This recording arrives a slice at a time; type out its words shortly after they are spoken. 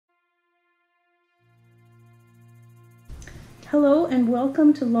Hello and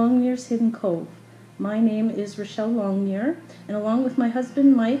welcome to Longmuir's Hidden Cove. My name is Rochelle Longmuir, and along with my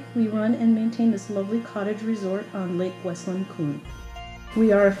husband Mike, we run and maintain this lovely cottage resort on Lake Weslemkoon.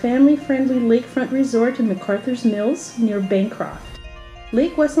 We are a family-friendly lakefront resort in MacArthur's Mills near Bancroft.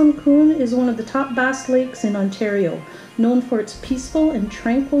 Lake Weslemkoon is one of the top bass lakes in Ontario, known for its peaceful and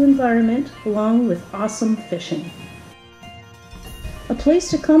tranquil environment along with awesome fishing. A place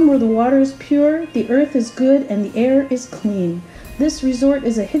to come where the water is pure, the earth is good, and the air is clean. This resort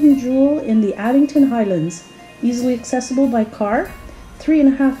is a hidden jewel in the Addington Highlands, easily accessible by car,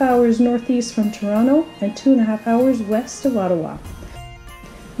 3.5 hours northeast from Toronto and 2.5 hours west of Ottawa.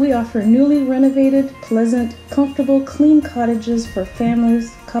 We offer newly renovated, pleasant, comfortable, clean cottages for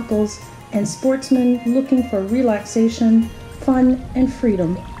families, couples, and sportsmen looking for relaxation, fun, and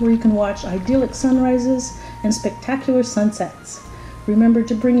freedom, where you can watch idyllic sunrises and spectacular sunsets. Remember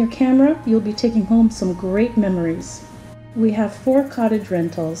to bring your camera, you'll be taking home some great memories. We have 4 cottage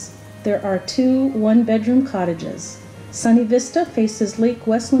rentals. There are 2 one-bedroom cottages. Sunny Vista faces Lake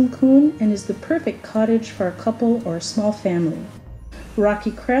Weslemkoon and is the perfect cottage for a couple or a small family.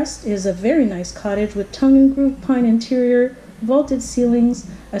 Rocky Crest is a very nice cottage with tongue-and-groove pine interior, vaulted ceilings,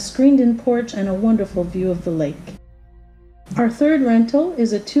 a screened-in porch, and a wonderful view of the lake. Our 3rd rental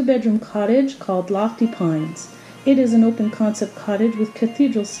is a 2-bedroom cottage called Lofty Pines. It is an open-concept cottage with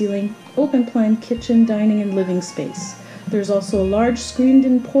cathedral ceiling, open-plan kitchen, dining, and living space. There's also a large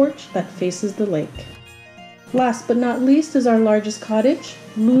screened-in porch that faces the lake. Last but not least is our largest cottage,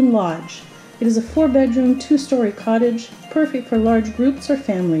 Loon Lodge. It is a 4-bedroom, 2-story cottage, perfect for large groups or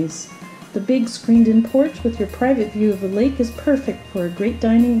families. The big screened-in porch with your private view of the lake is perfect for a great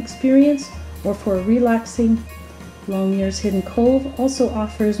dining experience or for a relaxing. Longmuir's Hidden Cove also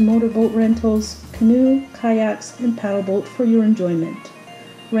offers motorboat rentals, canoe, kayaks, and paddleboat for your enjoyment.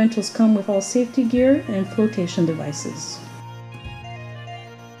 Rentals come with all safety gear and flotation devices.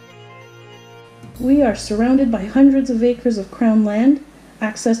 We are surrounded by hundreds of acres of crown land,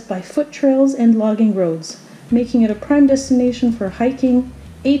 accessed by foot trails and logging roads, making it a prime destination for hiking,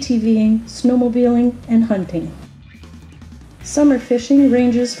 ATVing, snowmobiling, and hunting. Summer fishing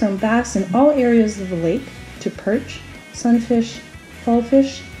ranges from bass in all areas of the lake to perch, sunfish,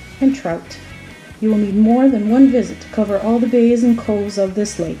 fallfish, and trout. You will need more than one visit to cover all the bays and coves of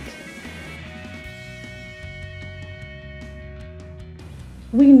this lake.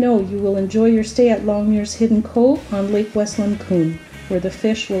 We know you will enjoy your stay at Longmuir's Hidden Cove on Lake Weslemkoon, where the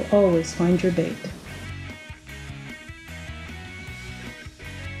fish will always find your bait.